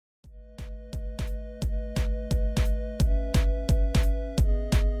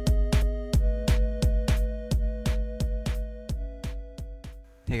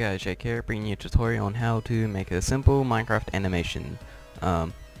Hey guys, Jake here, bringing you a tutorial on how to make a simple Minecraft animation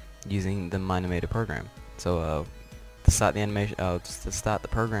using the Mine-imator program. So to start the animation, just to start the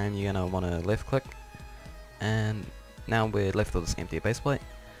program, you're gonna want to left click, and now we're left with this empty base plate.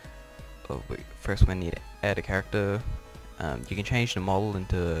 First we need to add a character. You can change the model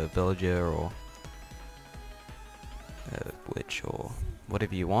into a villager or a witch or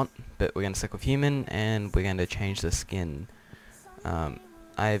whatever you want, but we're gonna stick with human, and we're gonna change the skin.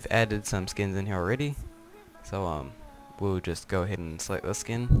 I've added some skins in here already, so we'll just go ahead and select this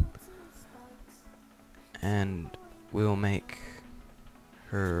skin, and we'll make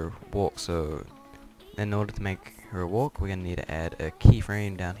her walk. So in order to make her walk, we're gonna need to add a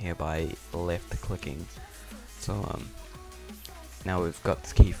keyframe down here by left clicking. So now we've got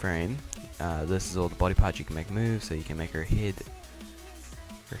this keyframe. This is all the body parts you can make move. So you can make her head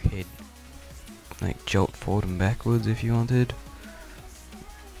like jolt forward and backwards if you wanted.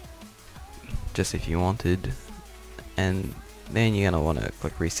 Just if you wanted, and then you're gonna want to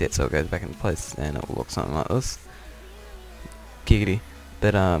click reset so it goes back into place, and it will look something like this. Giggity.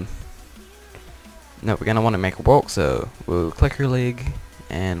 But no, we're gonna want to make a walk, so we'll click her leg,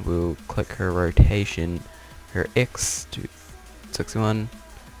 and we'll click her rotation, her X to 61,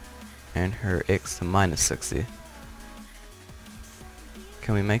 and her X to -60.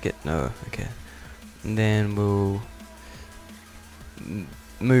 Can we make it? No. Okay. And then we'll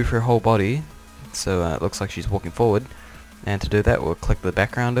move her whole body so it looks like she's walking forward, and to do that we'll click the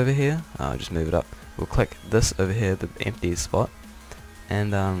background over here. Just move it up. We'll click this over here, the empty spot,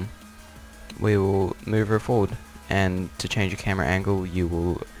 and we will move her forward. And to change your camera angle, you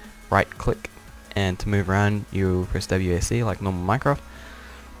will right click, and to move around you'll press WASD like normal Minecraft,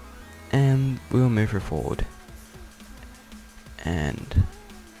 and we'll move her forward. And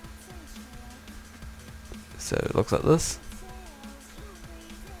so it looks like this.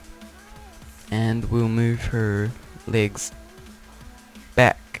 And we'll move her legs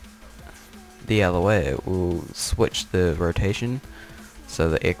back the other way. We'll switch the rotation, so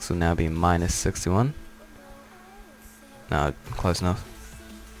the X will now be -61. No, close enough.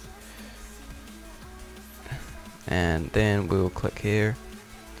 And then we'll click here,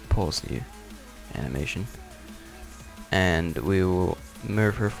 pause the animation, and we will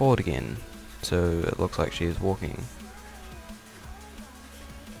move her forward again, so it looks like she's walking.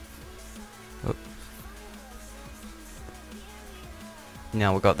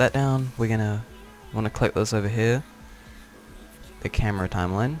 Now we got that down, we're gonna want to click this over here, the camera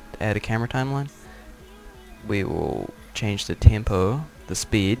timeline. To add a camera timeline, we will change the tempo, the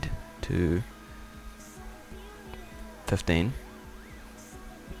speed, to 15.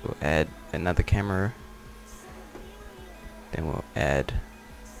 We'll add another camera, then we'll add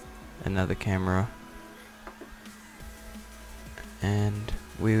another camera, and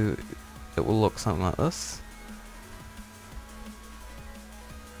it will look something like this.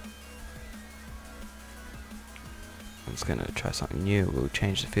 I'm just gonna try something new. We'll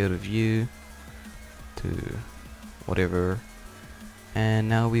change the field of view to whatever, and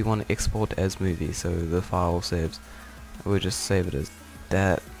now we want to export as movie, so the file saves. We'll just save it as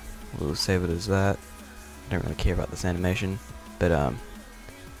that. We'll save it as that. I don't really care about this animation, but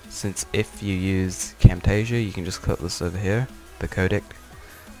since if you use Camtasia, you can just click this over here, the codec,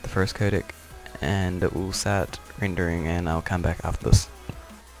 the first codec, and it will start rendering, and I'll come back after this.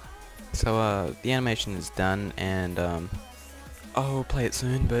 So the animation is done, and I'll play it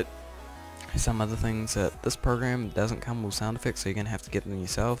soon, but some other things, this program doesn't come with sound effects, so you're gonna have to get them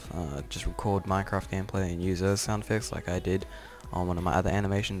yourself. Just record Minecraft gameplay and use those sound effects like I did on one of my other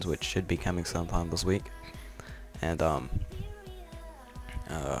animations, which should be coming sometime this week. And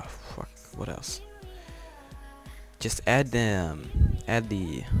what else? Just add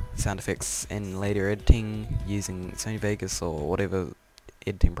the sound effects in later editing using Sony Vegas or whatever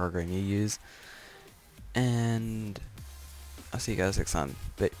editing program you use, and I'll see you guys next time.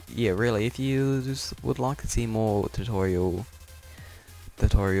 But yeah, really, if you just would like to see more tutorials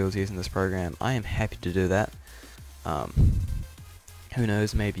using this program, I am happy to do that. Who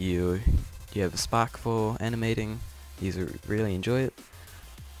knows, maybe you have a spark for animating, you really enjoy it.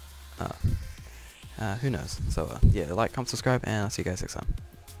 Who knows? So yeah, like, comment, subscribe, and I'll see you guys next time.